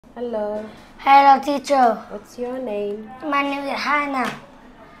Hello. Hello, teacher. What's your name? My name is Hải Nam.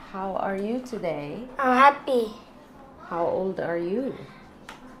 How are you today? I'm happy. How old are you?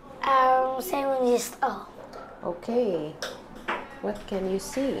 I'm 7 years old. Okay. What can you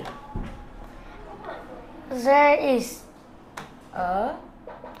see? There is A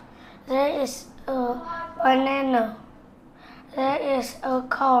banana. There is a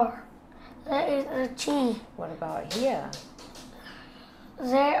car. There is a tree. What about here?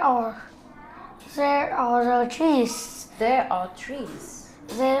 There are the trees. There are trees.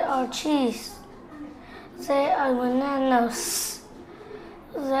 There are trees. There are bananas.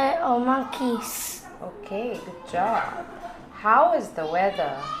 There are monkeys. Okay, good job. How is the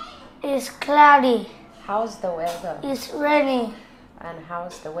weather? It's cloudy. How's the weather? It's raining. And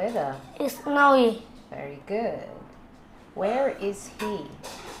how's the weather? It's snowy. Very good. Where is he?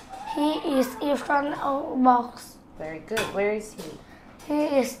 He is in front of the box. Very good. Where is he? He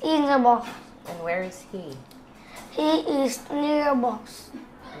is in the box. And where is he? He is near the box.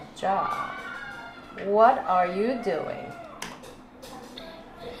 Good job. What are you doing?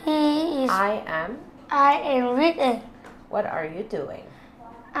 I am reading. What are you doing?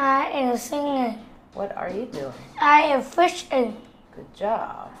 I am singing. What are you doing? I am fishing. Good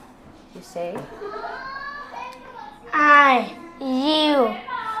job. You say? I, you,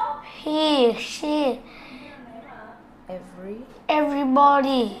 he, she.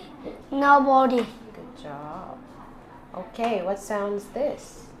 Everybody. Nobody. Good job. Okay, what sounds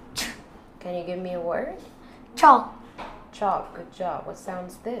this? Can you give me a word? Chalk. Chalk. Good job. What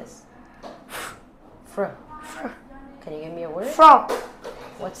sounds this? Fr. Can you give me a word? Frog.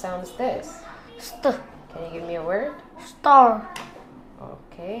 What sounds this? St. Can you give me a word? Star.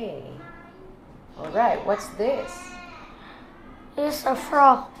 Okay. Alright, what's this? It's a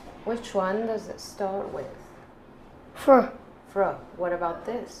frog. Which one does it start with? Fr. What about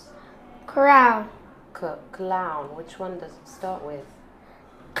this? Crown. Clown. Which one does it start with?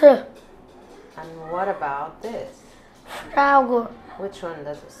 K. And what about this? Flower. Which one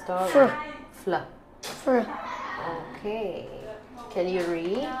does it start Fr. with? Fr. Okay. Can you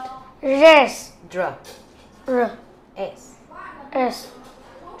read? Dress. Dr. R. S. S.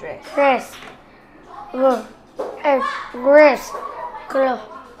 Dress. Dress. R. F. Dress.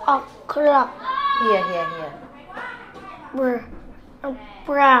 Clock. Clock. Here. Br.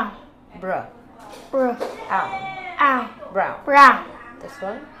 Brown. Bruh. Br. Ow. Brown. Brown. This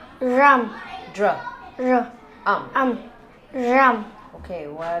one? Rum. Dr. R. Rum. Okay,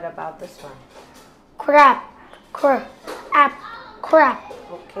 what about this one? Crab. Crab.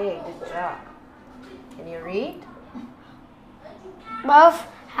 Okay, good job. Can you read? Buff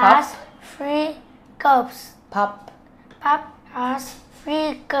has 3 cups. Pup. Pup has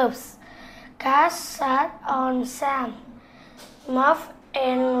 3 cups. Cat sat on sand. Muff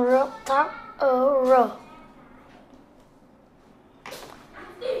and rope top a row.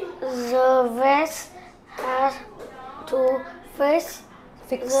 The vet has to fix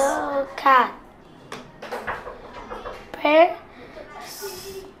the cat. Pet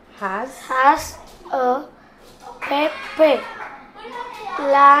has a pet.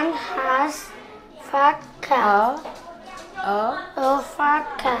 Lion has fat cat. A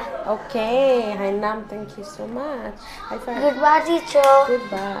fat cat. Okay, Hải Nam, thank you so much. High five. Goodbye, teacher.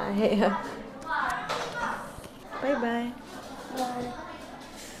 Goodbye. Bye.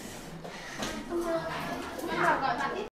 Bye.